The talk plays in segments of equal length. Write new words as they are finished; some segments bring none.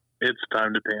It's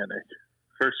time to panic.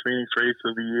 First Phoenix race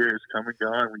of the year is come and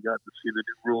gone. We got to see the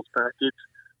new rules package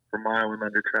for mile and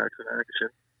under tracks in action.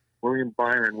 William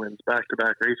Byron wins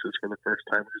back-to-back races for the first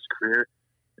time in his career.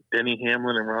 Denny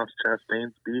Hamlin and Ross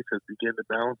Chastain's beef has begun to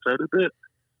balance out a bit.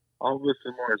 All of this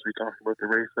and more as we talk about the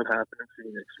race that happened in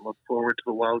Phoenix. Look forward to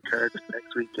the wild cards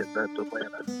next weekend at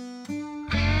Atlanta.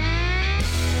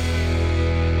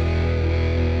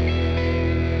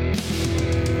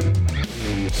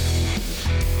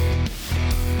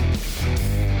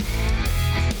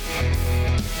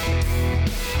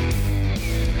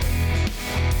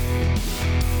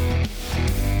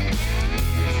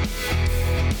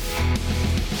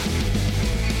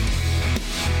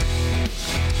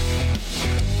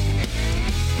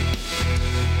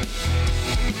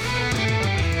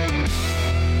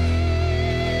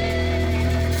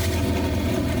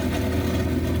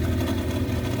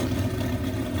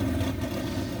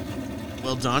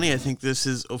 Well, Donnie, I think this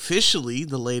is officially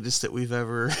the latest that we've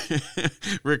ever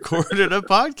recorded a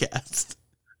podcast.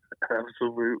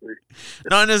 Absolutely.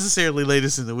 Not necessarily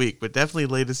latest in the week, but definitely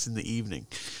latest in the evening.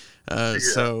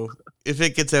 So if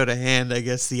it gets out of hand, I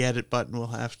guess the edit button will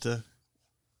have to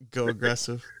go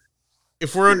aggressive.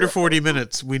 If we're under 40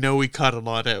 minutes, we know we cut a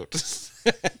lot out.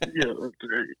 Yeah, that's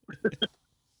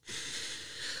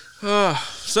great.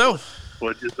 So,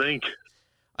 What'd you think?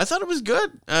 I thought it was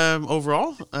good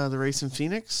overall. The race in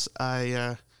Phoenix,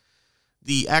 the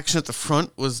action at the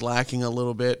front was lacking a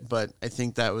little bit, but I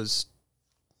think that was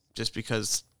just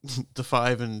because the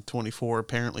 5 and 24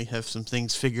 apparently have some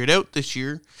things figured out this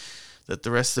year that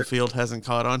the rest of the field hasn't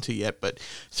caught on to yet. But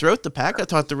throughout the pack, I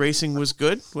thought the racing was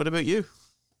good. What about you?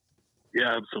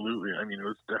 Yeah, absolutely. I mean, it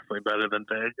was definitely better than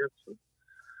Vegas.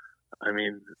 I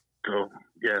mean,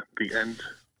 the end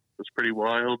was pretty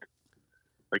wild.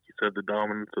 Like you said, the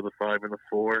dominance of the 5 and the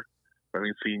 4. I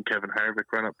mean, seeing Kevin Harvick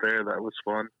run up there, that was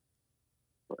fun.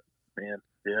 But, man,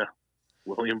 yeah.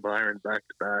 William Byron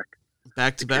back-to-back.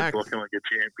 Back-to-back. He's looking like a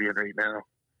champion right now.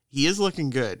 He is looking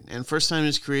good. And first time in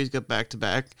his career, he's got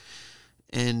back-to-back.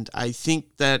 And I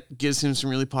think that gives him some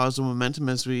really positive momentum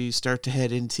as we start to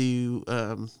head into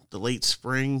the late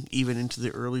spring, even into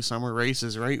the early summer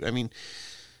races, right? I mean,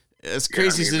 as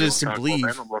crazy as it is to believe.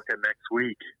 I'm looking next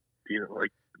week.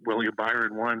 William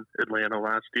Byron won Atlanta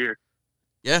last year.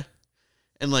 Yeah.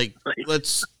 And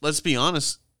let's be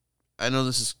honest. I know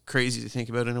this is crazy to think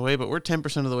about in a way, but we're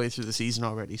 10% of the way through the season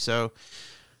already. So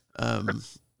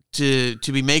to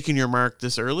be making your mark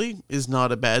this early is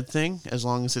not a bad thing as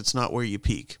long as it's not where you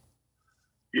peak.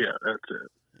 Yeah, that's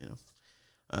it. You know.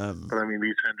 But I mean,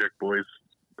 these Hendrick boys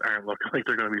aren't looking like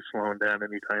they're going to be slowing down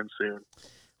anytime soon.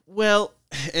 Well,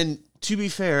 and to be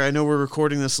fair, I know we're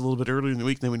recording this a little bit earlier in the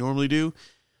week than we normally do,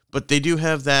 but they do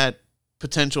have that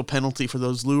potential penalty for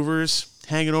those louvers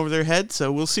hanging over their head, so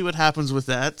we'll see what happens with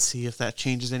that, see if that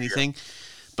changes anything. Yeah.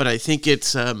 But I think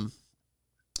it's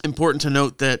important to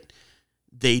note that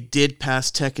they did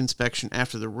pass tech inspection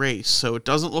after the race, so it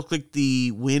doesn't look like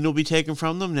the win will be taken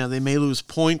from them. Now, they may lose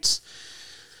points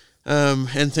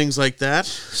and things like that.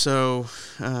 So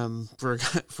for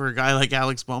a guy like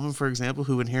Alex Bowman, for example,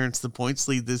 who inherits the points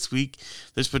lead this week,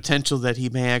 there's potential that he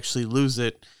may actually lose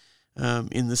it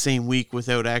in the same week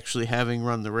without actually having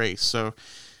run the race. So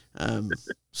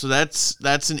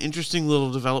that's an interesting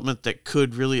little development that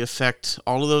could really affect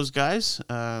all of those guys,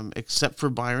 except for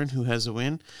Byron, who has a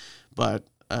win. But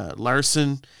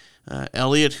Larson,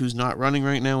 Elliott, who's not running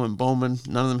right now, and Bowman,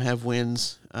 none of them have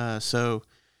wins. So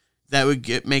that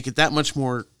would make it that much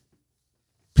more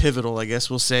pivotal, I guess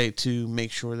we'll say, to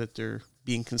make sure that they're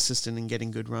being consistent and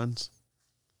getting good runs.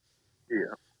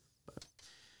 Yeah.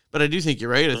 But I do think you're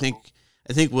right.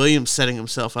 I think Williams setting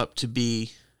himself up to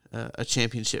be a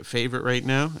championship favorite right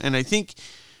now. And I think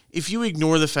if you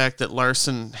ignore the fact that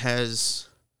Larson has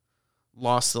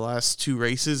lost the last 2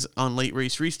 races on late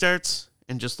race restarts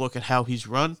and just look at how he's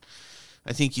run,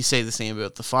 I think you say the same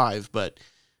about the 5. But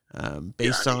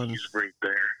based on he's right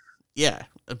there. Yeah,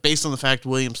 based on the fact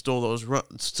Williams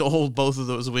stole both of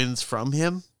those wins from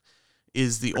him,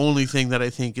 is the only thing that I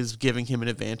think is giving him an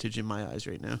advantage in my eyes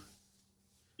right now.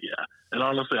 Yeah, and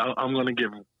honestly, I'm going to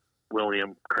give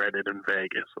William credit in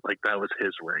Vegas. Like, that was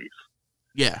his race.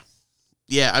 Yeah,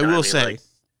 I will say,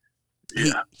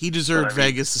 he deserved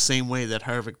Vegas the same way that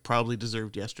Harvick probably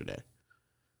deserved yesterday.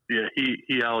 Yeah,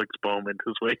 he Alex Bowman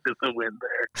his way to the win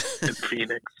there in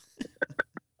Phoenix.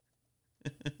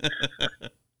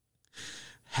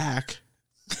 Hack.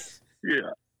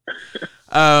 Yeah.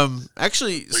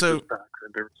 Actually,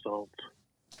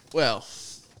 well,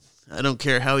 I don't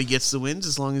care how he gets the wins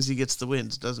as long as he gets the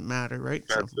wins. It doesn't matter, right?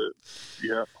 That's it.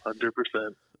 Yeah,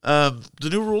 100%. The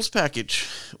new rules package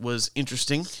was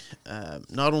interesting.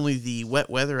 Not only the wet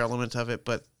weather element of it,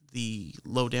 but the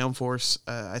low downforce.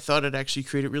 I thought it actually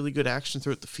created really good action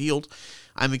throughout the field.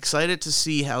 I'm excited to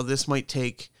see how this might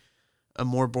take a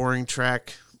more boring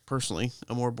track, personally,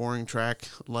 a more boring track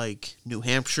like New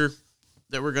Hampshire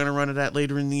that we're going to run it at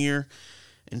later in the year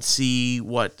and see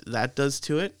what that does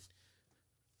to it.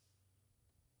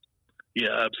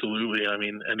 Yeah, absolutely. I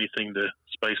mean, anything to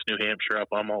spice New Hampshire up,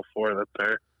 I'm all for that.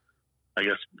 There, I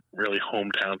guess, really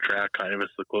hometown track kind of is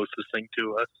the closest thing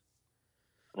to us.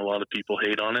 A lot of people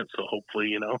hate on it, so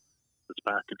hopefully, this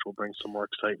package will bring some more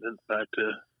excitement back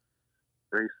to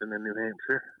racing in New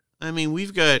Hampshire. I mean,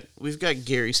 we've got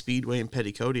Gary Speedway and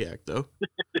Petty Kodiak, though.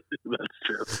 That's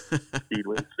true.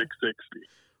 Speedway 660.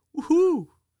 Woohoo!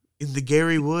 In the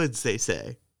Gary Woods, they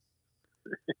say.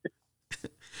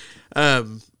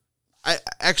 I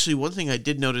actually, one thing I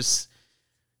did notice,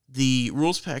 the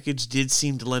rules package did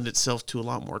seem to lend itself to a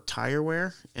lot more tire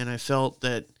wear, and I felt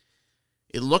that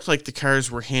it looked like the cars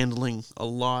were handling a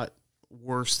lot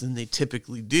worse than they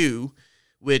typically do,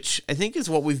 which I think is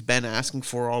what we've been asking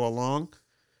for all along.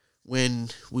 When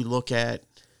we look at,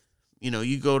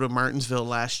 you go to Martinsville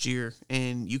last year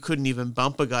and you couldn't even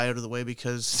bump a guy out of the way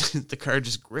because the car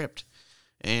just gripped.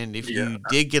 And if you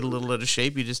did get a little out of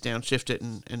shape, you just downshift it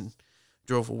and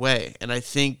drove away. And I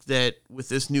think that with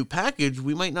this new package,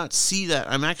 we might not see that.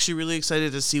 I'm actually really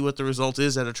excited to see what the result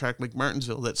is at a track like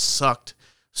Martinsville that sucked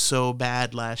so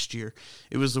bad last year.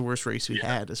 It was the worst race we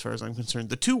had, as far as I'm concerned.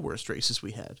 The two worst races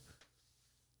we had.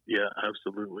 Yeah,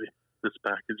 absolutely. This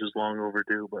package is long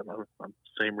overdue, but on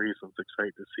same reasons,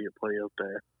 excited to see it play out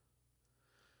there.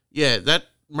 Yeah, that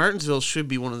Martinsville should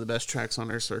be one of the best tracks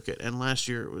on our circuit, and last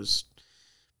year it was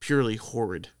purely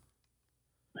horrid.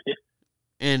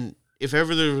 And if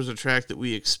ever there was a track that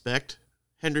we expect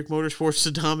Hendrick Motorsports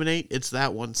to dominate, it's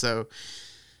that one. So,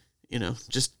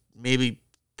 just maybe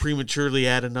prematurely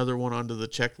add another one onto the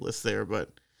checklist there. But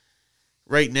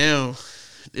right now,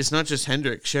 it's not just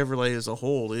Hendrick. Chevrolet as a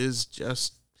whole is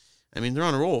just, they're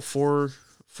on a roll. Four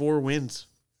wins.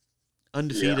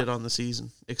 Undefeated on the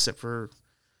season, except for,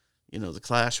 the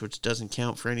Clash, which doesn't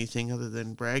count for anything other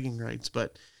than bragging rights.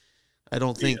 But I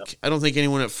don't think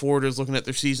anyone at Ford is looking at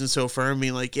their season so far and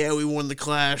being like, yeah, we won the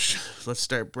Clash. Let's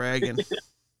start bragging. It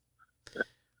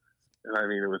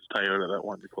was Toyota that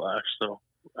won the Clash, so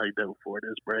I doubt Ford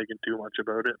is bragging too much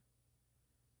about it.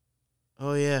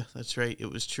 Oh, yeah, that's right.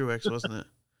 It was Truex, wasn't it?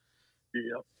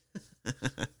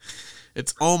 Yep.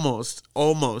 It's almost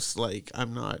like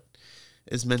I'm not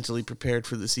as mentally prepared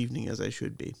for this evening as I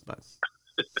should be, but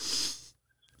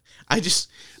I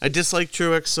dislike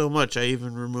Truex so much I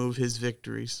even remove his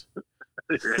victories.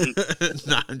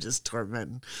 No, I'm just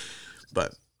tormenting.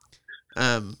 But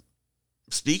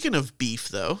speaking of beef,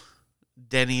 though,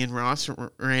 Denny and Ross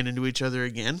ran into each other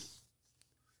again.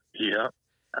 Yeah,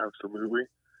 absolutely.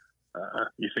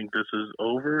 You think this is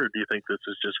over, or do you think this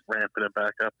is just ramping it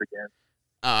back up again?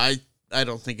 I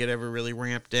don't think it ever really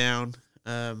ramped down.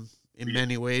 In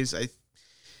many ways,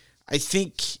 I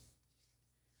think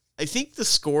the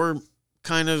score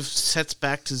kind of sets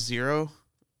back to zero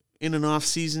in an off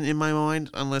season in my mind,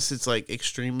 unless it's like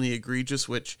extremely egregious,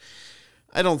 which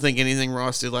I don't think anything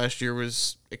Ross did last year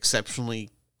was exceptionally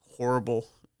horrible,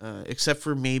 except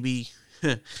for maybe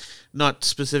not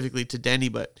specifically to Denny,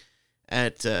 but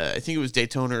at I think it was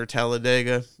Daytona or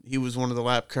Talladega, he was one of the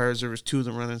lap cars. There was two of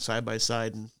them running side by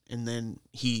side, and then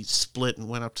he split and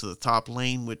went up to the top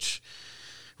lane, which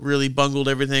really bungled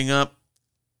everything up.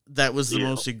 That was the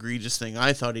most egregious thing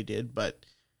I thought he did. But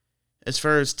as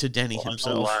far as to Denny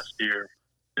himself, last year,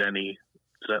 Denny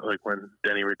said, like, when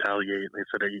Denny retaliated, they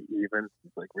said, "Are you even?"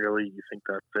 Like, really, you think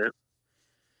that's it?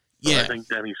 Yeah, I think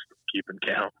Denny's keeping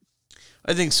count.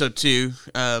 I think so too.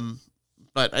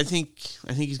 But I think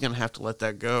he's going to have to let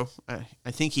that go.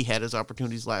 I think he had his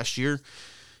opportunities last year.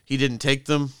 He didn't take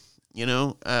them.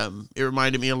 It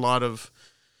reminded me a lot of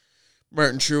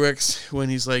Martin Truex when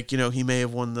he's like, he may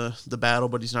have won the battle,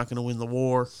 but he's not going to win the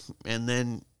war. And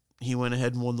then he went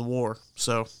ahead and won the war.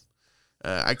 So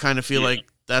I kind of feel like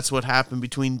that's what happened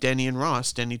between Denny and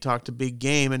Ross. Denny talked a big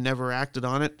game and never acted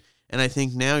on it. And I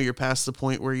think now you're past the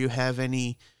point where you have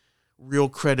any real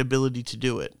credibility to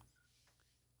do it.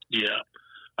 Yeah.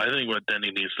 I think what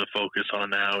Denny needs to focus on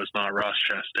now is not Ross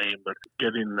Chastain, but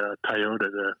getting the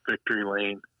Toyota to victory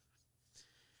lane.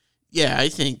 Yeah, I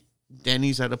think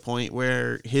Denny's at a point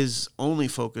where his only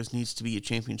focus needs to be a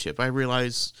championship. I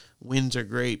realize wins are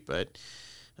great, but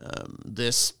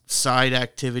this side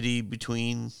activity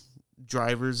between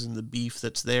drivers and the beef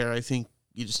that's there, I think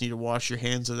you just need to wash your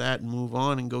hands of that and move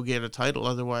on and go get a title.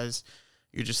 Otherwise,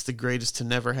 you're just the greatest to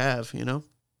never have,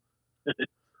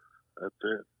 That's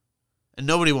it. And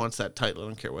nobody wants that title. I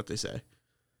don't care what they say.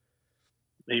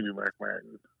 Maybe Mark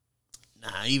Martin.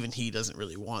 Nah, even he doesn't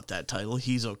really want that title.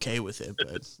 He's okay with it,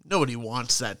 but nobody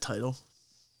wants that title.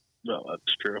 No,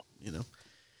 that's true. You know.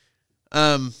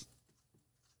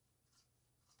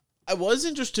 I was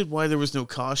interested why there was no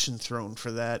caution thrown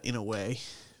for that in a way.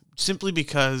 Simply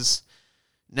because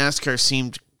NASCAR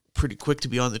seemed pretty quick to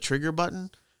be on the trigger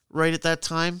button right at that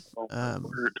time.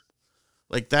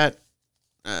 Like that,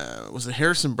 was it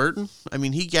Harrison Burton? I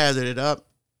mean, he gathered it up.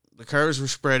 The cars were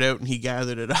spread out and he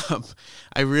gathered it up.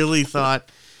 I really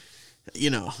thought,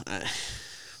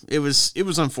 it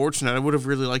was unfortunate. I would have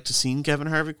really liked to seen Kevin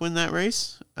Harvick win that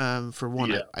race. For one,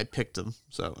 yeah. I picked him.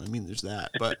 So, I mean, there's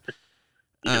that. But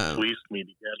you squeezed me to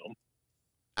get him.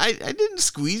 I didn't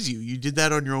squeeze you. You did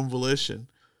that on your own volition.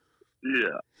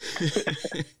 Yeah.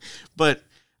 But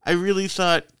I really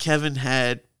thought Kevin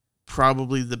had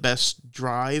probably the best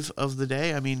drive of the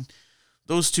day. I mean,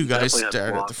 those two guys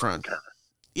started at the front.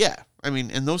 Yeah. I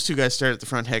mean, and those two guys started at the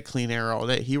front, had clean air all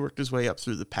day. He worked his way up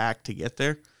through the pack to get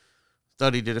there.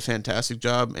 Thought he did a fantastic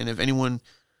job. And if anyone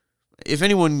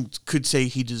could say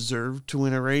he deserved to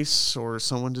win a race or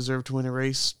someone deserved to win a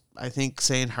race, I think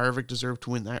saying Harvick deserved to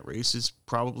win that race is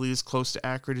probably as close to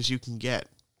accurate as you can get.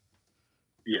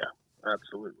 Yeah,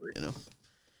 absolutely.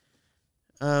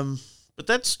 But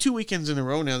that's 2 weekends in a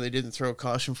row now they didn't throw a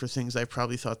caution for things I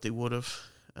probably thought they would have.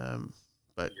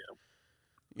 But yeah.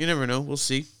 You never know. We'll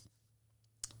see.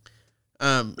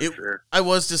 Sure. I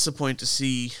was disappointed to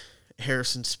see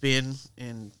Harrison spin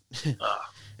and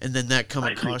then that come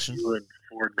a caution. You and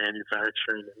Ford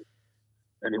Manufacturing and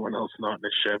anyone else not in a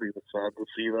Chevy was sad to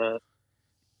see that.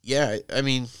 Yeah, I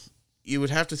mean, you would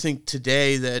have to think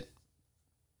today that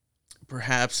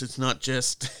perhaps it's not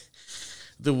just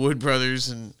the Wood brothers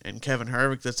and Kevin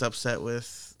Harvick that's upset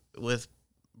with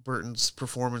Burton's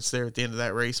performance there at the end of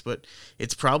that race, but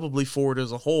it's probably Ford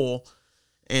as a whole.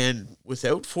 And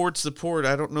without Ford support,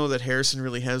 I don't know that Harrison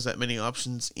really has that many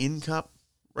options in Cup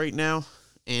right now.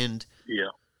 And yeah,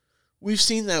 we've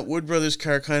seen that Wood brothers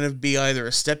car kind of be either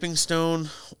a stepping stone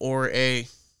or a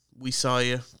 "we saw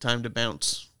you, time to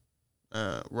bounce"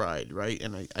 ride, right?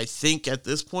 And I think at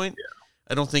this point,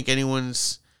 I don't think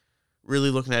anyone's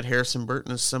really looking at Harrison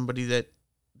Burton as somebody that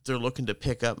they're looking to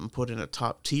pick up and put in a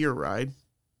top tier ride,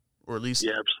 or at least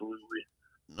absolutely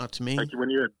not to me. Like when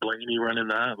you had Blaney running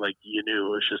that, like you knew it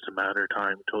was just a matter of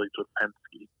time until he took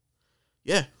Penske.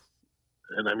 Yeah,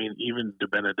 and I mean even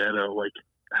DiBenedetto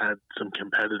had some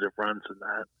competitive runs in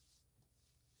that.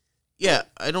 Yeah,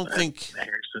 I don't think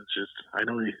Harrison's just. I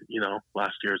know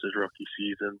last year was his rookie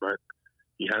season, but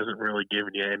he hasn't really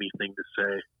given you anything to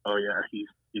say, oh yeah, he's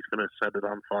going to set it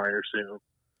on fire soon.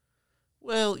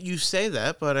 Well, you say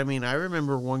that, but I mean, I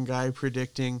remember one guy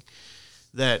predicting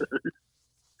that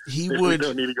he would. We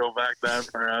don't need to go back that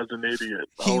far. I was an idiot.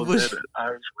 I was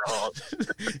wrong.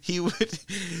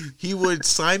 he would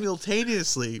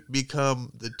simultaneously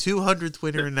become the 200th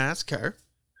winner in NASCAR.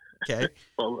 Okay.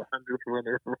 Well, the 100th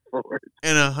winner for Ford.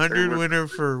 And 100 winner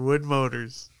for Wood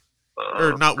Motors.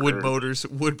 Or not Wood Motors,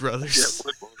 Wood Brothers. Yeah,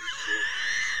 Wood Motors.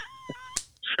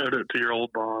 Shout out to your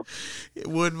old Bob.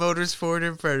 Wood Motors, Ford,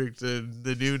 and Fredericton,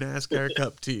 the new NASCAR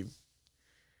Cup team.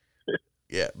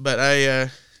 Yeah, but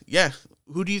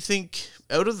who do you think,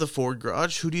 out of the Ford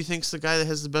garage, who do you think's the guy that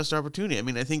has the best opportunity? I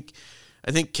mean, I think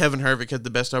Kevin Harvick had the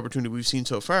best opportunity we've seen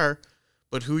so far,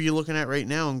 but who are you looking at right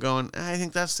now and going, I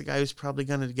think that's the guy who's probably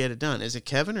going to get it done? Is it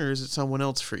Kevin or is it someone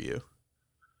else for you?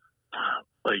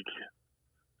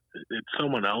 It's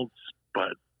someone else,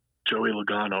 but Joey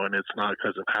Logano, and it's not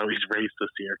because of how he's raced this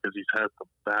year, because he's had some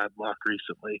bad luck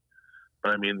recently.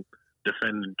 But I mean,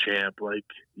 defending champ,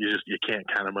 you can't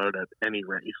count him out at any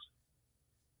race.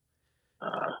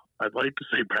 I'd like to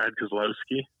say Brad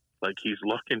Keselowski. He's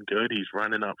looking good. He's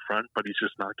running up front, but he's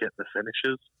just not getting the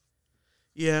finishes.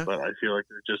 Yeah. But I feel like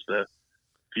they're just a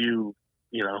few,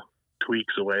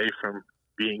 tweaks away from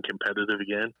being competitive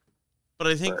again. But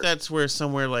I think that's where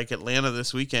somewhere like Atlanta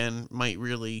this weekend might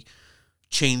really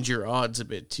change your odds a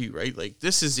bit too, right?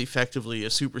 This is effectively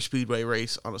a super speedway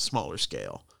race on a smaller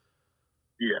scale.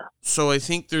 Yeah. So I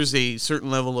think there's a certain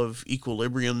level of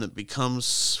equilibrium that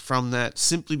becomes from that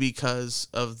simply because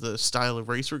of the style of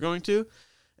race we're going to.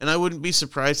 And I wouldn't be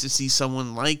surprised to see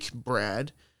someone like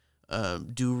Brad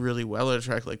do really well at a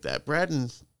track like that. Brad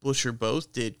and Buescher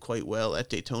both did quite well at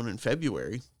Daytona in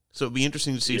February. So it'd be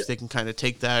interesting to see if they can kind of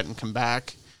take that and come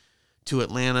back to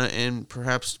Atlanta and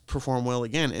perhaps perform well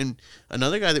again. And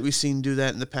another guy that we've seen do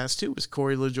that in the past too was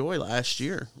Corey LaJoie last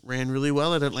year. Ran really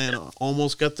well at Atlanta.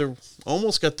 Almost got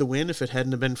the win if it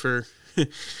hadn't have been for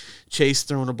Chase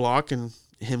throwing a block and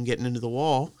him getting into the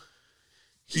wall.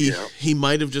 he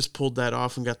might have just pulled that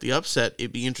off and got the upset.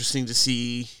 It'd be interesting to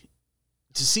see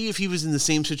if he was in the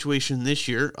same situation this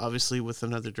year, obviously with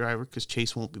another driver because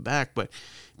Chase won't be back, but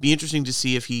it'd be interesting to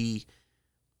see if he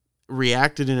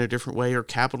reacted in a different way or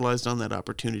capitalized on that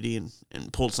opportunity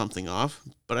and pulled something off.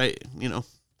 But I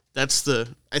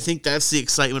think that's the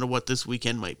excitement of what this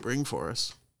weekend might bring for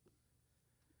us.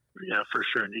 Yeah, for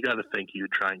sure. And you got to think you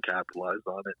try and capitalize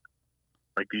on it.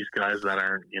 Like these guys that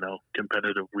aren't,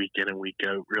 competitive week in and week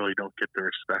out really don't get the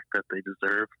respect that they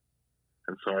deserve.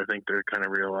 And so I think they're kind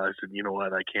of realizing, you know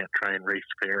what, I can't try and race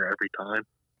fair every time.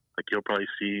 Like you'll probably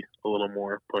see a little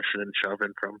more pushing and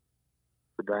shoving from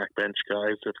the backbench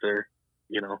guys if they're,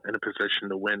 in a position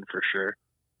to win for sure.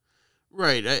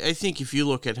 Right. I think if you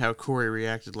look at how Corey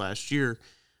reacted last year,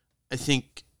 I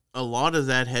think a lot of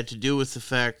that had to do with the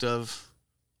fact of,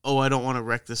 oh, I don't want to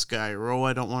wreck this guy, or, oh,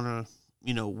 I don't want to,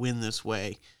 win this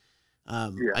way.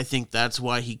 I think that's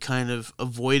why he kind of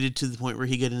avoided to the point where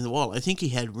he got into the wall. I think he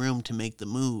had room to make the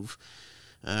move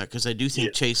because I do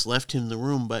think Chase left him the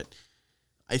room, but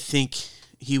I think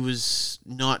he was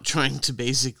not trying to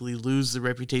basically lose the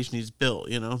reputation he's built,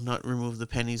 not remove the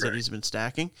pennies that he's been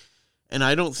stacking. And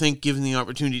I don't think given the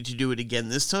opportunity to do it again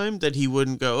this time that he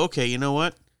wouldn't go, okay, you know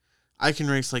what? I can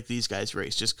race like these guys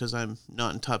race. Just because I'm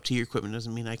not in top tier equipment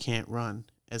doesn't mean I can't run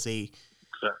as a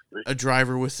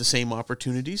driver with the same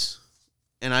opportunities.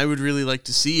 And I would really like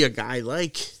to see a guy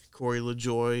like Corey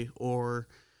LaJoie or,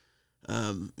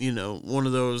 one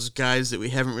of those guys that we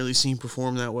haven't really seen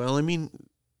perform that well. I mean,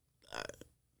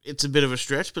 it's a bit of a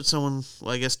stretch, but someone,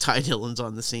 I guess Ty Dillon's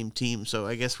on the same team, so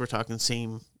I guess we're talking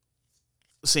same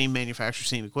manufacturer,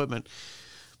 same equipment.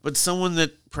 But someone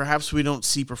that perhaps we don't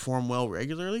see perform well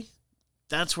regularly,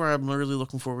 that's where I'm really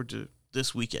looking forward to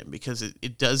this weekend because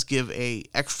it does give a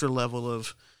extra level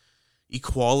of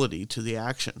equality to the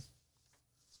action.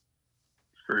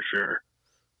 For sure.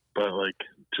 But,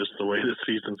 just the way the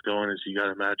season's going is you got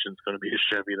to imagine it's going to be a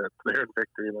Chevy that's there in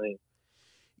victory lane.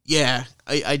 Yeah,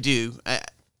 I do.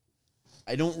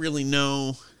 I don't really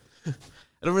know. I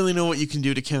don't really know what you can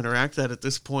do to counteract that at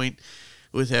this point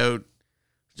without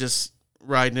just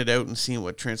riding it out and seeing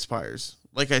what transpires.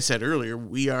 Like I said earlier,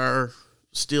 we are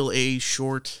still a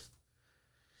short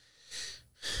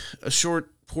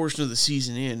portion of the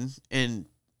season in, and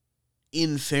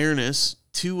in fairness,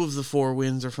 2 of the 4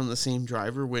 wins are from the same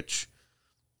driver, which,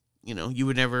 you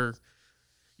would never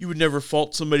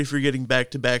fault somebody for getting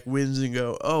back-to-back wins and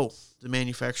go, oh, the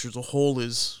manufacturer as a whole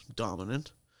is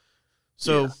dominant.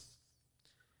 So,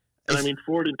 and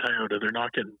Ford and Toyota, they're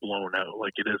not getting blown out.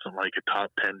 It isn't like a top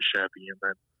 10 Chevy and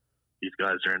then these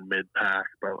guys are in mid-pack,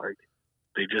 but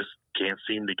they just can't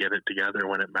seem to get it together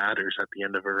when it matters at the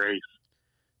end of a race.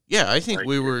 Yeah, I think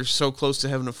we were so close to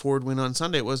having a Ford win on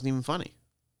Sunday, it wasn't even funny.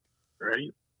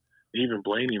 Right? Even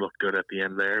Blaney looked good at the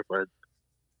end there, but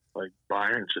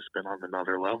Byron's just been on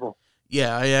another level.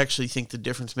 Yeah, I actually think the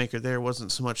difference maker there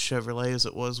wasn't so much Chevrolet as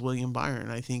it was William Byron.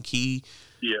 I think he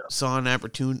saw an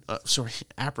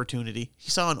opportunity. He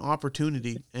saw an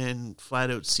opportunity and flat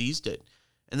out seized it.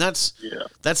 And that's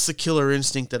the killer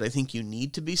instinct that I think you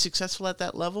need to be successful at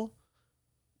that level.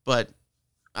 But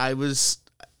I was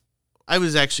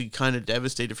actually kind of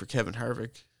devastated for Kevin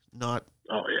Harvick. Not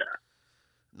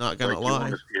gonna lie. You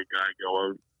want to see a guy go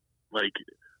out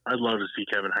I'd love to see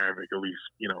Kevin Harvick at least,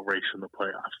 race in the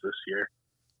playoffs this year.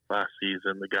 Last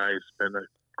season, the guy's been a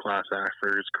class act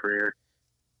for his career.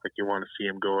 You want to see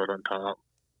him go out on top.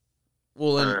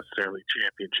 Well, not necessarily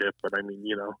championship, but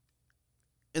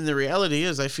And the reality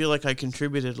is, I feel like I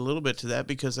contributed a little bit to that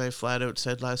because I flat out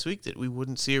said last week that we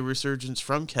wouldn't see a resurgence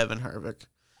from Kevin Harvick.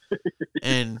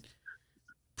 And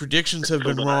predictions have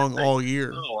been wrong all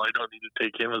year. No, I don't need to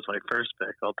take him as my first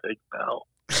pick. I'll take Bell.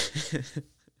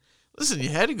 Listen, you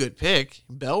had a good pick.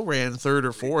 Bell ran 3rd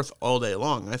or 4th all day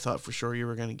long. I thought for sure you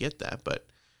were going to get that, but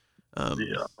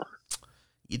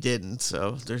you didn't,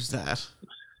 so there's that.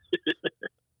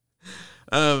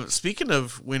 Speaking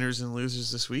of winners and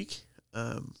losers this week,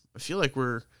 I feel like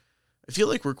we're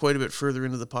quite a bit further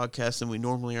into the podcast than we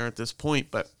normally are at this point,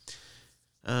 but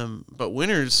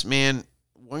winners, man,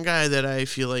 one guy that I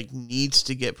feel like needs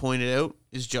to get pointed out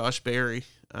is Josh Berry.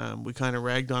 We kind of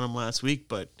ragged on him last week,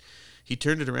 but he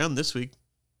turned it around this week.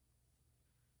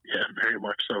 Yeah, very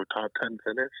much so. Top 10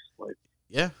 finish.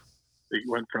 He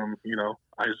went from,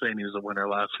 I was saying he was a winner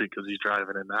last week because he's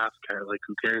driving in NASCAR.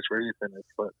 Who cares where you finish?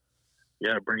 But,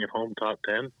 bring it home top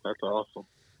 10. That's awesome.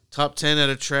 Top 10 at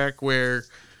a track where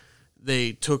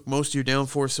they took most of your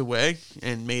downforce away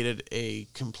and made it a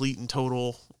complete and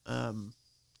total, I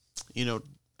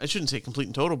shouldn't say complete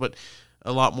and total, but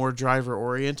a lot more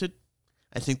driver-oriented.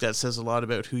 I think that says a lot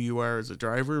about who you are as a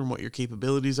driver and what your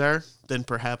capabilities are than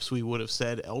perhaps we would have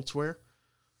said elsewhere.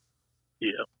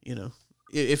 Yeah. You know,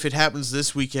 if it happens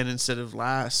this weekend instead of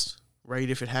last, right?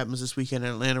 If it happens this weekend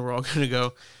in Atlanta, we're all going to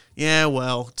go, yeah,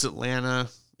 well, it's Atlanta.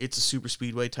 It's a super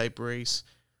speedway type race.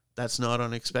 That's not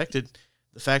unexpected.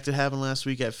 The fact it happened last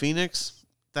week at Phoenix,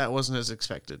 that wasn't as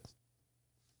expected.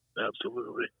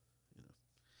 Absolutely.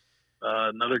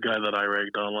 Another guy that I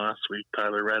ragged on last week,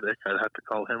 Tyler Reddick, I'd have to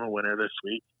call him a winner this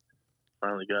week.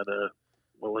 Finally got a,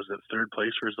 third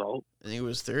place result. I think it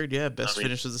was third, yeah. Best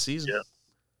finish of the season. Yeah,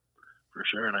 for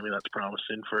sure. And that's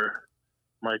promising for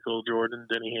Michael Jordan,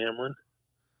 Denny Hamlin.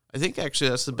 I think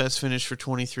actually that's the best finish for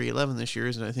 23XI this year,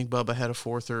 isn't it? I think Bubba had a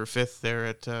fourth or a fifth there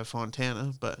at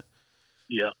Fontana, but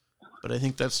I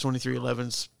think that's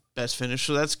 23XI's best finish.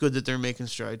 So that's good that they're making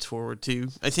strides forward too.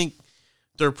 I think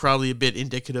they're probably a bit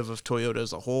indicative of Toyota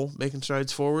as a whole making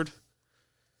strides forward.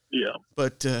 Yeah.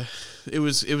 But it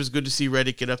was good to see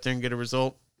Reddick get up there and get a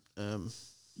result. Yeah,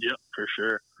 for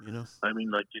sure.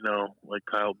 Like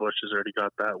Kyle Busch has already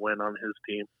got that win on his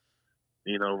team.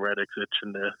 Reddick's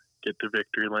itching to get to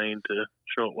victory lane to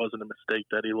show it wasn't a mistake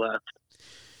that he left.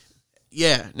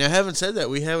 Yeah. Now, having said that,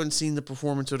 we haven't seen the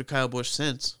performance of Kyle Busch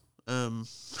since.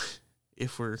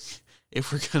 If we're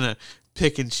gonna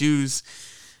pick and choose,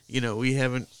 we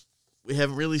haven't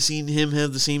really seen him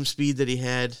have the same speed that he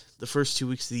had the first 2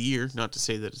 weeks of the year. Not to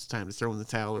say that it's time to throw in the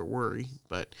towel or worry,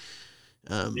 but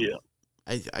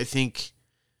I think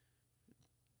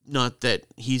not that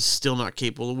he's still not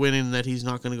capable of winning, that he's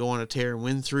not going to go on a tear and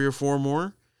win 3 or 4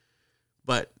 more.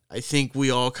 But I think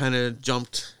we all kind of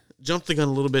jumped the gun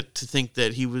a little bit to think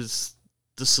that he was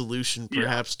the solution,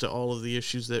 perhaps, to all of the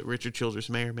issues that Richard Childress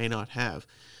may or may not have.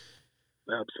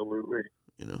 Absolutely.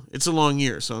 It's a long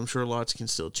year, so I'm sure lots can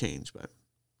still change. But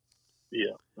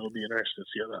yeah, it'll be interesting to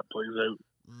see how that plays out.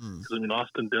 Because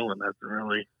Austin Dillon hasn't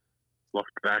really looked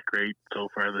that great so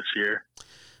far this year.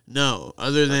 No,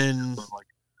 other than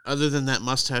that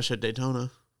mustache at Daytona.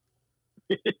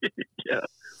 Yeah,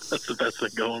 that's the best thing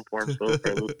going for him so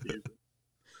far this season.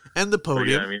 And the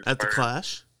podium at the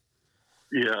Clash.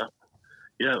 Yeah.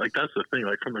 Yeah, that's the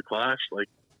thing. From the Clash,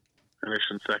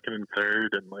 finishing second and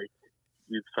third, and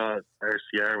you thought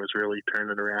RCR was really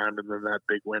turning around, and then that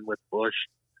big win with Busch.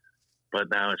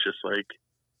 But now it's just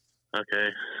okay,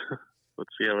 let's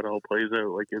see how it all plays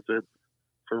out. Is it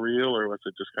for real, or was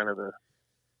it just kind of a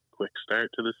quick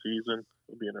start to the season?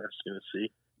 It'll be interesting to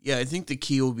see. Yeah, I think the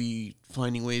key will be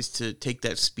finding ways to take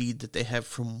that speed that they have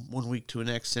from one week to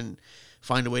the next and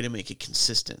find a way to make it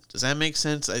consistent. Does that make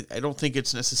sense? I don't think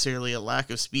it's necessarily a lack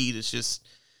of speed. It's just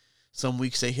some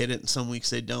weeks they hit it and some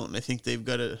weeks they don't. And I think they've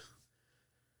got to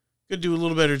do a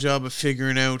little better job of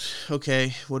figuring out,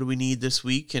 okay, what do we need this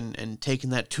week, and taking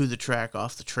that to the track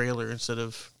off the trailer instead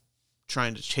of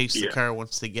trying to chase the car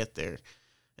once they get there.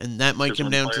 And that might come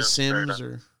down to Sims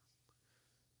or...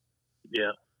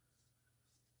 Yeah.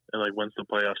 And once the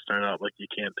playoffs start out, you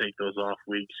can't take those off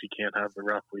weeks. You can't have the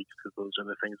rough weeks because those are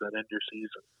the things that end your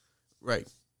season. Right.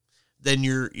 Then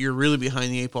you're really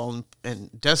behind the 8 ball,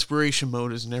 and desperation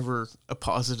mode is never a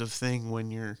positive thing when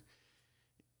you're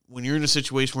in a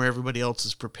situation where everybody else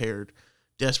is prepared.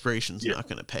 Desperation's not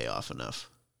going to pay off enough.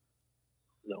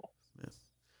 No.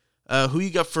 Yeah. Who you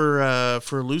got for a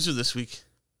loser this week?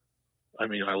 I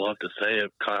love to say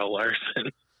it, Kyle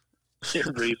Larson.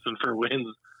 You're racing for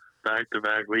wins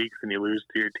back-to-back weeks and you lose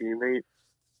to your teammate.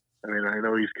 I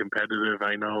know he's competitive.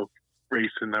 I know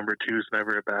racing number 2 is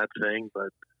never a bad thing, but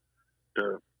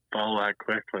to follow that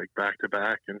quick,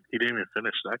 back-to-back, and he didn't even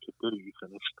finish. That's how good he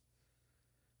finished.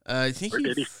 I think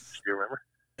did he finish? Do you remember?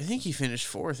 I think he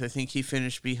finished 4th. I think he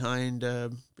finished behind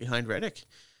Reddick.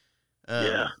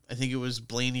 Yeah. I think it was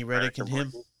Blaney, Reddick, and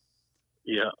him.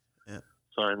 Yeah. Yeah.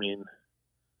 So,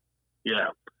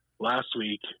 last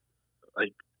week,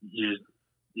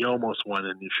 you almost won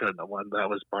and you shouldn't have won. That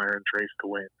was Byron's race to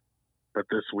win. But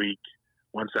this week,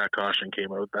 once that caution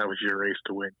came out, that was your race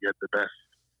to win. You had the best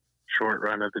short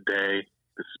run of the day.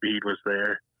 The speed was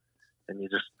there, and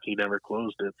he never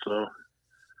closed it. So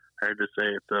hard to say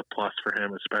it's a plus for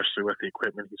him, especially with the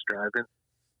equipment he's driving.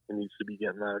 He needs to be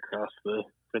getting that across the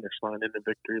finish line into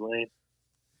victory lane.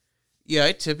 Yeah,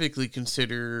 I typically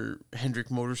consider Hendrick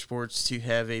Motorsports to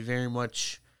have a very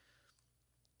much,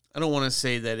 I don't want to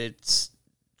say that it's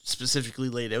specifically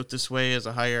laid out this way as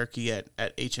a hierarchy at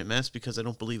HMS, because I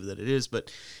don't believe that it is,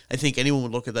 but I think anyone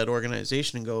would look at that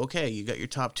organization and go, okay, you got your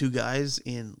top 2 guys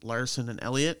in Larson and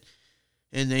Elliott,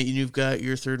 and then you've got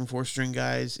your 3rd and 4th string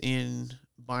guys in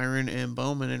Byron and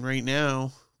Bowman, and right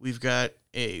now we've got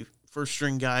a 1st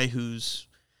string guy who's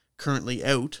currently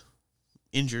out,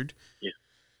 injured,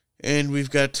 and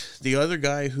we've got the other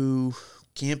guy who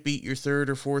can't beat your third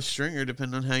or fourth stringer,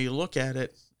 depending on how you look at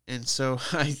it. And so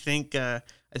I think that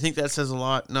says a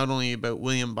lot, not only about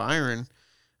William Byron,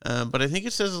 but I think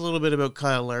it says a little bit about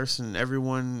Kyle Larson.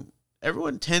 Everyone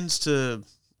tends to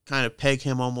kind of peg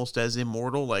him almost as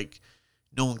immortal, like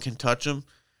no one can touch him.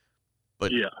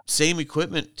 But same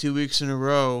equipment 2 weeks in a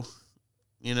row,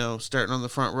 starting on the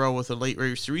front row with a late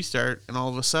race restart, and all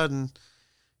of a sudden,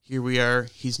 here we are.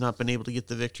 He's not been able to get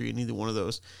the victory in either one of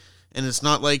those. And it's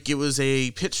not like it was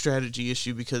a pit strategy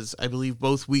issue, because I believe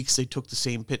both weeks they took the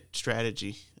same pit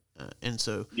strategy. And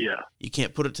so you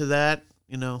can't put it to that.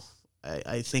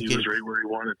 I think he was right where he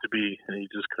wanted to be, and he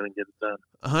just couldn't get it done.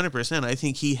 100%. I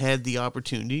think he had the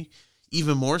opportunity,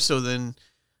 even more so than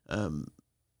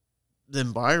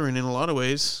Byron in a lot of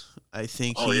ways. I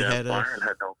think Byron had no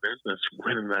business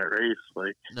winning that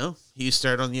race. No, he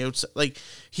started on the outside.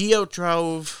 He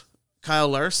outdrove Kyle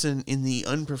Larson in the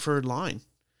unpreferred line.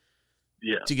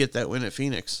 Yeah. To get that win at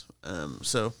Phoenix.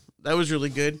 So that was really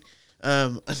good.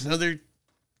 Another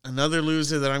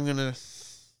loser that I'm gonna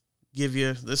give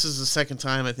you. This is the second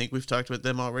time I think we've talked about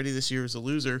them already this year as a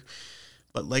loser,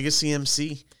 but Legacy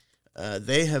MC.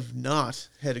 They have not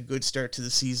had a good start to the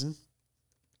season.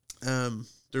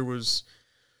 There was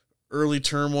early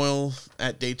turmoil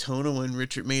at Daytona when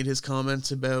Richard made his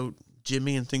comments about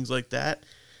Jimmy and things like that.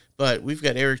 But we've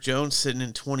got Eric Jones sitting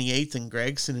in 28th and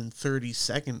Gregson in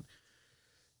 32nd.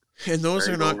 And those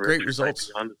are not great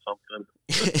results.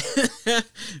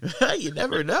 You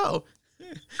never know.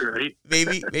 Right.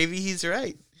 Maybe he's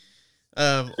right.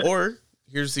 Or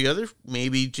here's the other.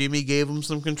 Maybe Jimmy gave him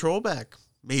some control back.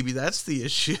 Maybe that's the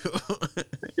issue.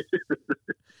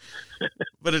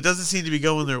 But it doesn't seem to be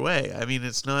going their way. I mean,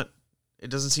 it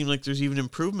doesn't seem like there's even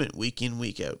improvement week in,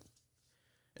 week out.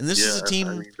 And this is a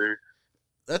team.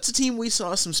 That's a team we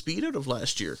saw some speed out of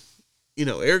last year.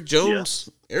 Eric Jones.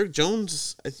 Yeah. Eric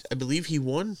Jones, I believe he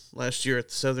won last year at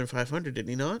the Southern 500, did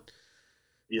he not?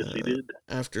 Yes, he did.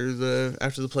 After the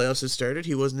playoffs had started,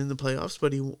 he wasn't in the playoffs,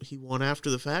 but he won after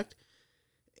the fact.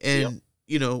 And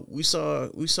we saw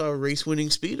race winning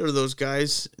speed out of those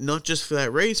guys, not just for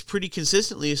that race, pretty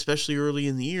consistently, especially early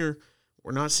in the year.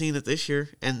 We're not seeing it this year,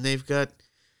 and they've got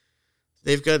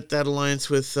that alliance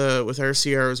with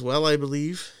RCR as well, I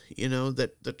believe.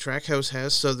 That the Trackhouse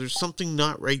has. So there's something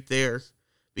not right there,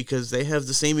 because they have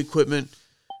the same equipment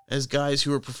as guys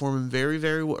who are performing very,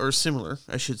 very well, or similar,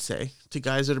 I should say, to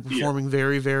guys that are performing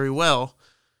very, very well,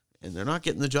 and they're not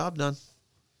getting the job done.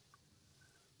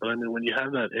 But I mean, when you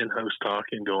have that in-house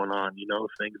talking going on,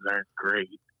 things aren't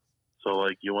great. So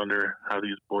you wonder how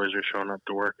these boys are showing up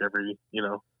to work every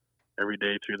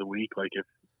day through the week. If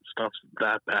stuff's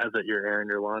that bad that you're airing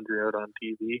your laundry out on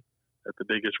TV at the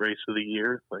biggest race of the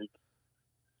year,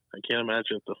 I can't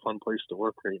imagine it's a fun place to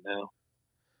work right now.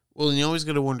 Well, and you always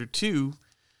got to wonder too,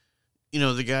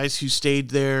 the guys who stayed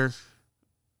there,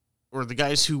 or the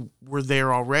guys who were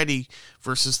there already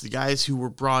versus the guys who were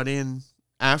brought in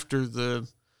after the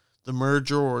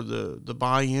merger or the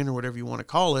buy-in or whatever you want to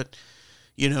call it.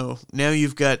 Now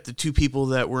you've got the two people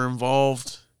that were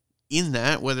involved in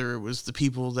that, whether it was the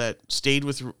people that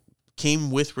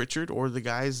came with Richard or the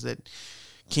guys that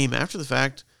came after the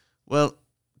fact. Well,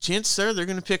 chances are they're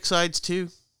going to pick sides too.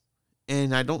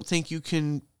 And I don't think you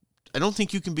can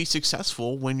be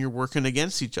successful when you're working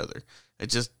against each other. It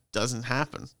just doesn't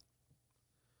happen.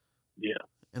 Yeah.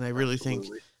 And I really think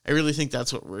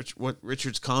that's what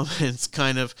Richard's comments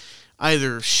kind of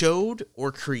either showed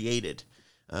or created.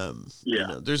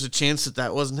 There's a chance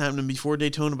that wasn't happening before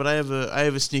Daytona, but I have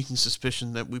a sneaking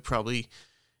suspicion that we probably,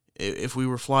 if we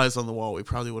were flies on the wall, we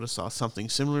probably would have saw something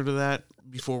similar to that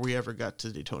before we ever got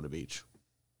to Daytona Beach.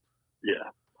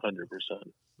 Yeah, 100%.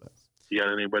 You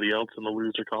got anybody else in the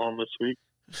loser column this week?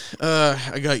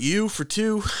 I got you for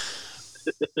 2.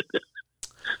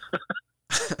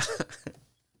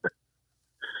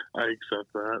 I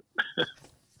accept that.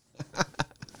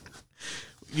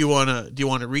 Do you want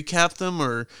to recap them,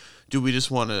 or do we just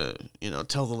want to,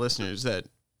 tell the listeners that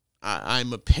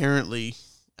I'm apparently,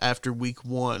 after week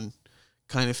 1,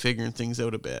 kind of figuring things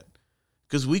out a bit?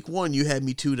 Because week 1, you had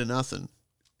me 2-0.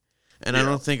 And I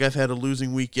don't think I've had a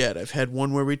losing week yet. I've had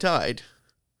one where we tied.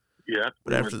 Yeah,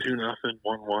 but after 2-0,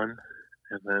 1-1,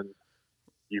 and then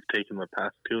you've taken the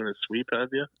past 2 in a sweep, have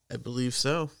you? I believe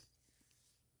so.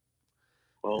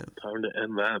 Well, time to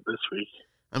end that this week.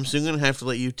 I'm soon going to have to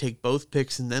let you take both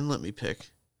picks and then let me pick.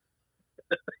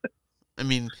 I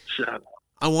mean, shut up.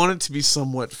 I want it to be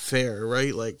somewhat fair,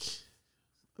 right?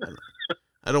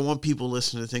 I don't want people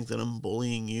listening to think that I'm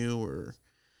bullying you or...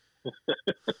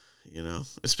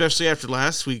 especially after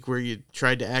last week where you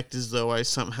tried to act as though I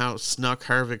somehow snuck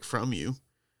Harvick from you.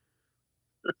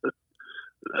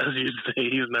 as you say,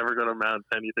 he's never going to amount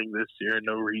to anything this year.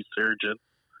 No resurgence,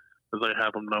 because I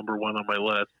have him number one on my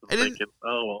list. I'm thinking,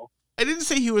 oh well. I didn't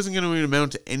say he wasn't going to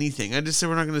amount to anything. I just said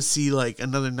we're not going to see like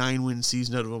another 9-win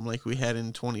season out of him like we had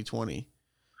in 2020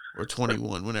 or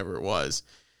 21, whenever it was.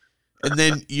 And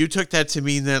then you took that to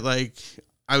mean that like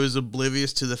I was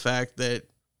oblivious to the fact that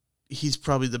he's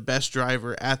probably the best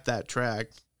driver at that track.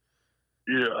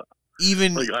 Yeah.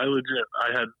 Even like I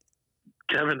had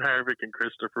Kevin Harvick and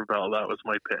Christopher Bell. That was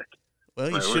my pick.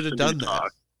 Well, you should have done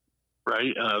that.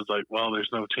 Right? And I was like, well, there's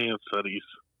no chance that he's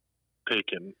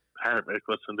taking Harvick.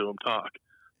 Listen to him talk.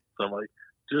 So I'm like,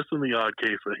 just in the odd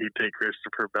case that he'd take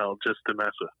Christopher Bell just to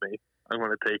mess with me, I'm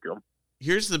going to take him.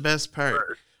 Here's the best part.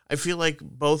 First. I feel like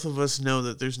both of us know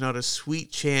that there's not a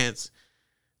sweet chance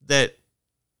that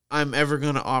I'm ever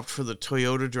going to opt for the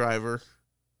Toyota driver.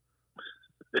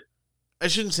 I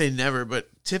shouldn't say never, but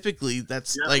typically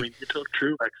that's I mean, you took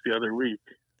Truex the other week.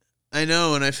 I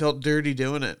know, and I felt dirty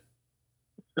doing it.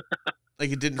 Like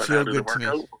it didn't feel good to me.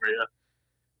 Out for you?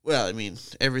 Well, I mean,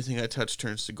 everything I touch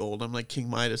turns to gold. I'm like King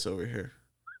Midas over here.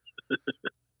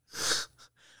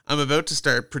 I'm about to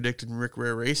start predicting Rick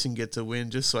Rare Racing gets a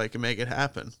win just so I can make it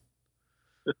happen.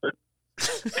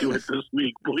 Do it this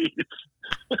week, please.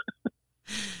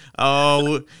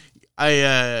 Oh,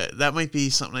 that might be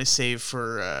something I save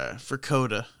for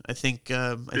Coda. I think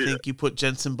you put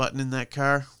Jenson Button in that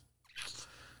car.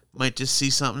 Might just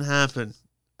see something happen.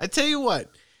 I tell you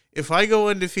what, if I go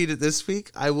undefeated this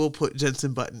week, I will put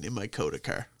Jenson Button in my Coda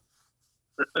car.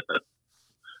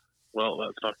 Well,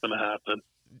 that's not going to happen.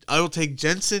 I will take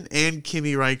Jenson and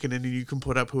Kimi Räikkönen, and you can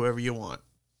put up whoever you want.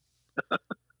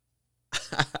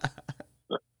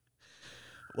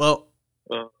 Well,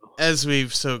 as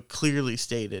we've so clearly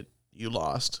stated, you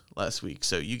lost last week,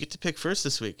 so you get to pick first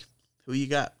this week. Who you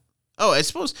got? Oh, I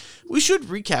suppose we should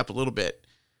recap a little bit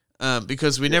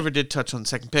because we never did touch on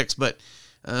second picks, but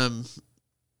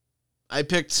I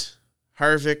picked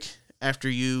Harvick after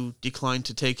you declined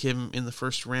to take him in the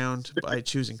first round by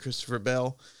choosing Christopher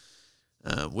Bell,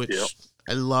 which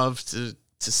I love to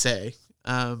say.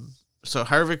 So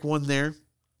Harvick won there.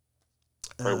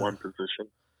 By one position.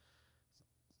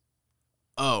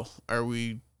 Oh, are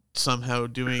we somehow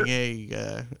doing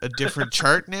a different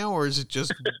chart now, or is it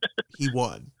just he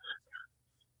won?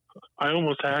 I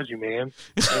almost had you, man.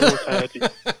 I almost had you.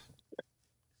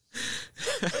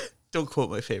 Don't quote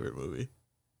my favorite movie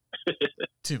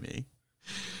to me.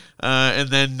 And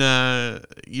then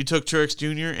you took Truex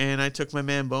Jr. and I took my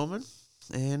man Bowman,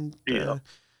 and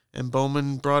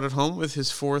Bowman brought it home with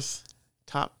his fourth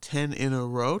top 10 in a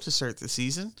row to start the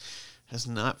season. Has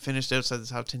not finished outside the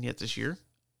top 10 yet this year.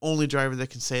 Only driver that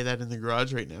can say that in the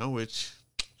garage right now, which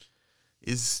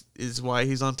is why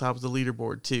he's on top of the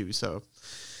leaderboard too. So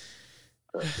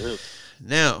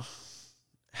now,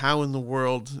 how in the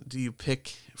world do you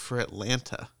pick for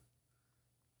Atlanta?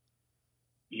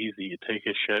 Easy. You take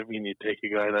a Chevy and you take a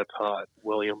guy that's hot,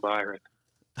 William Byron.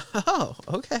 Oh,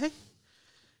 okay.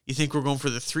 You think we're going for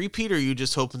the three-peat, or are you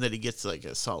just hoping that he gets like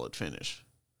a solid finish?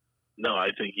 No, I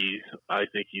think he's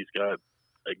got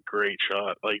a great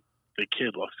shot. Like, the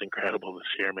kid looks incredible this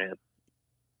year, man.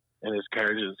 And his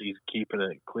car he's keeping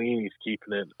it clean. He's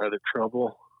keeping it out of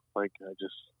trouble. Like,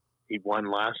 he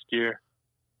won last year.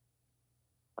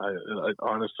 I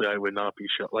honestly, I would not be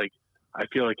shocked. Like, I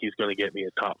feel like he's going to get me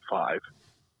a top 5.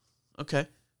 Okay.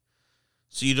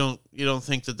 So you don't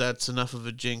think that that's enough of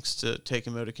a jinx to take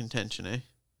him out of contention, eh?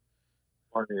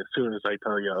 I mean, as soon as I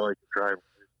tell you I like to drive,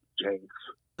 jinx.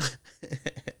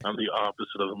 I'm the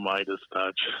opposite of the Midas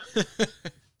touch.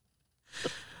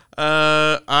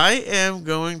 I am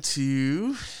going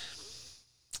to...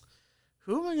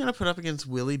 Who am I going to put up against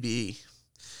Willie B?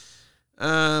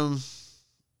 I'm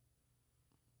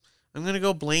going to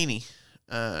go Blaney.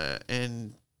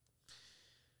 And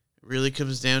it really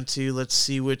comes down to, let's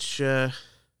see which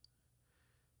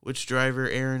driver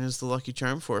Aaron is the lucky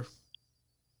charm for.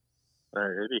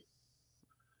 Alrighty.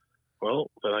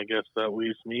 Well, then I guess that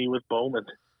leaves me with Bowman.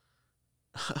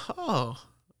 Oh.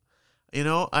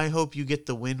 I hope you get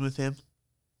the win with him.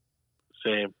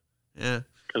 Same. Yeah.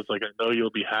 Because, I know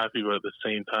you'll be happy, but at the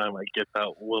same time, I get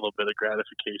that little bit of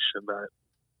gratification that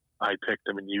I picked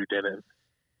him and you didn't.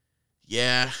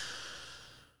 Yeah.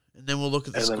 And then we'll look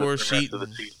at the score sheet. The rest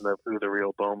of the season of who the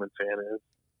real Bowman fan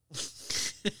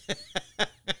is.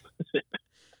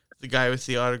 The guy with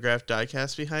the autographed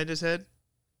diecast behind his head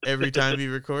every time he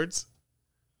records.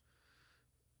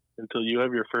 Until you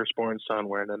have your firstborn son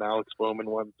wearing an Alex Bowman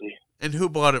onesie. And who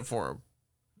bought it for him?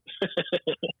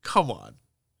 Come on.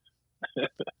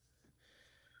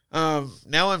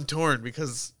 Now I'm torn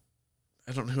because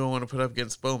I don't know who I want to put up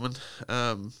against Bowman.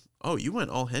 You went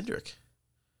all Hendrick.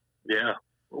 Yeah.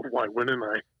 Why wouldn't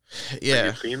I? Yeah.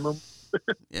 Have you seen them?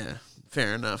 Yeah,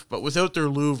 fair enough. But without their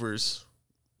louvers,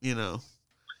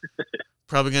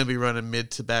 probably going to be running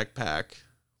mid to backpack.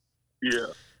 Yeah.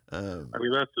 I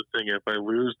mean, that's the thing. If I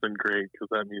lose, then great, because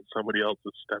that means somebody else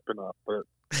is stepping up. But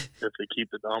if they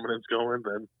keep the dominance going,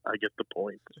 then I get the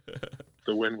point. It's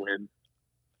a win-win.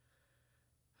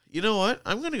 You know what?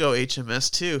 I'm going to go HMS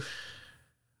too.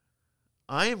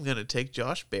 I am going to take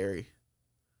Josh Berry.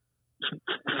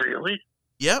 Really?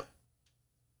 Yep.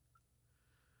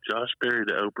 Josh Berry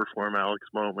to outperform Alex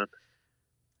Moment.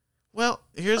 Well,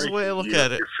 here's the way I look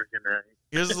at it.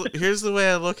 You're freaking right. Here's the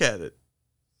way I look at it.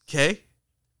 Okay?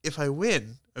 If I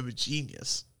win, I'm a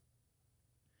genius.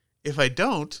 If I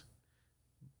don't,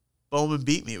 Bowman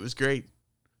beat me. It was great.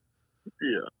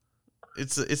 Yeah.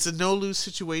 It's a no-lose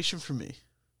situation for me.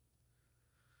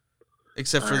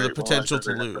 Except for the potential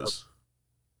to lose.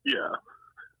 Yeah.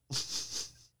 This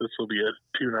will be a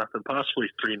 2-0, possibly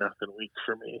 3-0 week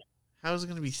for me. How is it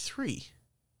going to be 3?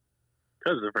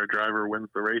 Because if our driver wins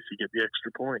the race, you get the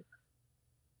extra point.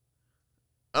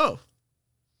 Oh.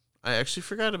 I actually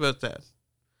forgot about that.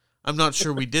 I'm not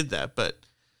sure we did that, but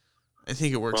I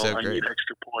think it works out great. I need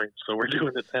extra points, so we're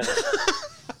doing it now.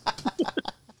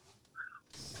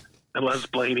 Unless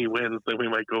Blaney wins, then we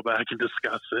might go back and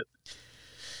discuss it.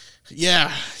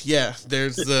 Yeah.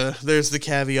 There's the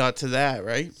caveat to that,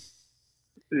 right?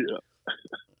 Yeah.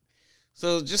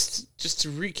 So just to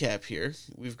recap here,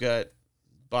 we've got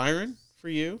Byron for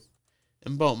you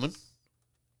and Bowman.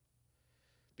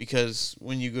 Because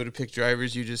when you go to pick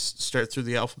drivers, you just start through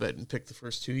the alphabet and pick the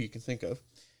first 2 you can think of.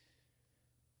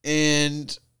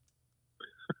 And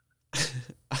shoot,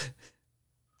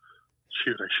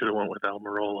 I should have went with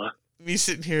Almirola. Me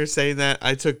sitting here saying that,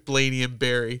 I took Blaney and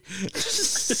Barry.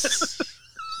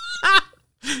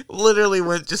 Literally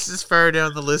went just as far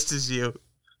down the list as you.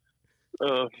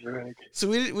 Oh, right. So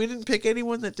we didn't pick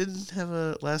anyone that didn't have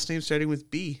a last name starting with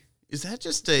B. Is that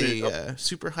just a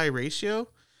super high ratio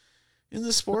in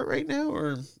the sport right now,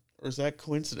 or is that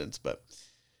coincidence? But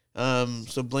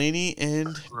so Blaney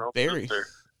and Barry.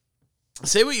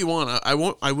 Say what you want.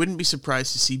 I wouldn't be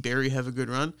surprised to see Barry have a good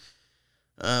run.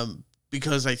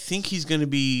 Because I think he's going to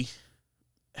be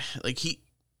like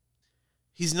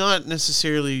he's not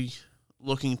necessarily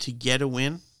looking to get a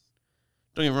win.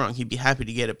 Don't get me wrong, he'd be happy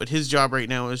to get it, but his job right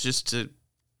now is just to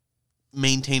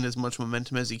maintain as much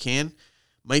momentum as he can.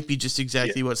 Might be just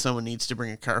exactly what someone needs to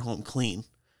bring a car home clean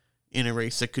in a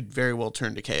race that could very well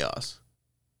turn to chaos.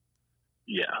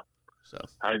 Yeah. So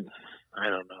I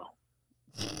don't know.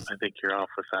 I think you're off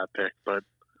with that pick, but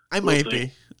I might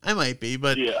be,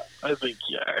 but yeah, I think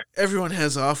you are. Everyone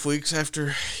has off weeks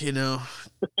after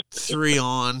 3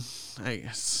 on. I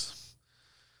guess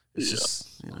it's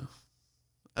just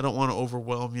I don't want to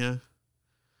overwhelm you.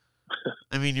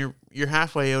 I mean, you're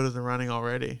halfway out of the running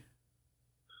already.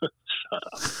 Shut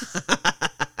up.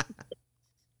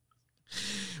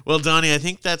 Well, Donnie, I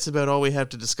think that's about all we have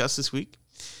to discuss this week.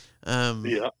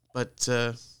 Yeah. But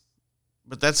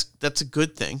that's a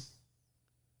good thing.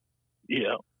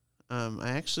 Yeah. I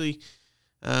actually,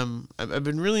 I've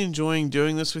been really enjoying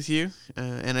doing this with you,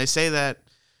 and I say that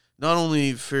not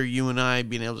only for you and I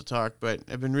being able to talk, but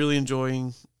I've been really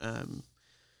enjoying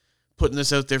putting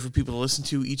this out there for people to listen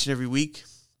to each and every week.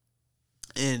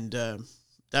 And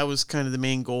that was kind of the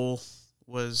main goal,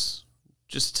 was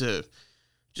just to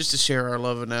share our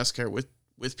love of NASCAR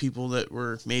with people that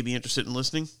were maybe interested in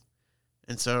listening.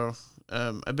 And so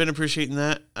I've been appreciating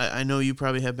that. I know you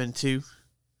probably have been too.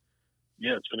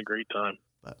 Yeah, it's been a great time.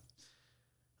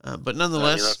 But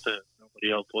nonetheless,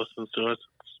 nobody else listens to us.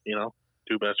 It's,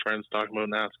 2 best friends talking about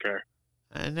NASCAR.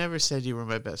 I never said you were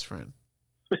my best friend.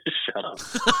 Shut up.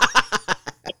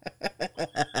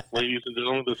 Ladies and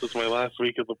gentlemen, this is my last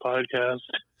week of the podcast.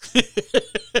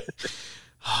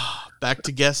 Back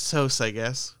to guest host, I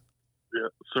guess. Yeah,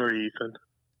 sorry, Ethan.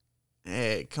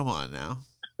 Hey, come on now.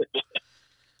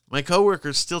 My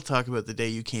coworkers still talk about the day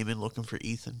you came in looking for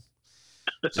Ethan,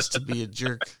 just to be a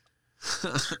jerk.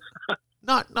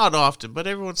 Not often, but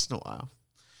every once in a while.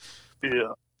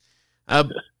 Yeah.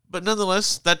 But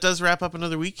nonetheless, that does wrap up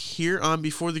another week here on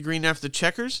Before the Green After the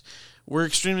Checkers. We're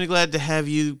extremely glad to have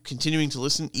you continuing to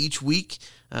listen each week.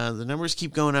 The numbers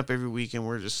keep going up every week, and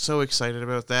we're just so excited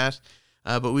about that.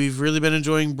 But we've really been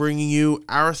enjoying bringing you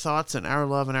our thoughts and our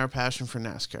love and our passion for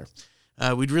NASCAR.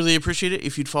 We'd really appreciate it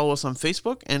if you'd follow us on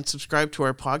Facebook and subscribe to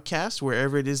our podcast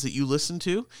wherever it is that you listen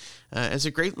to, as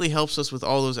it greatly helps us with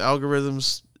all those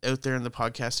algorithms out there in the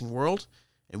podcasting world.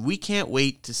 And we can't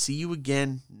wait to see you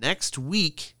again next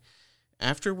week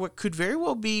after what could very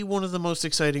well be one of the most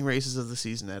exciting races of the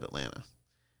season at Atlanta.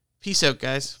 Peace out,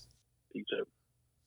 guys. Peace out.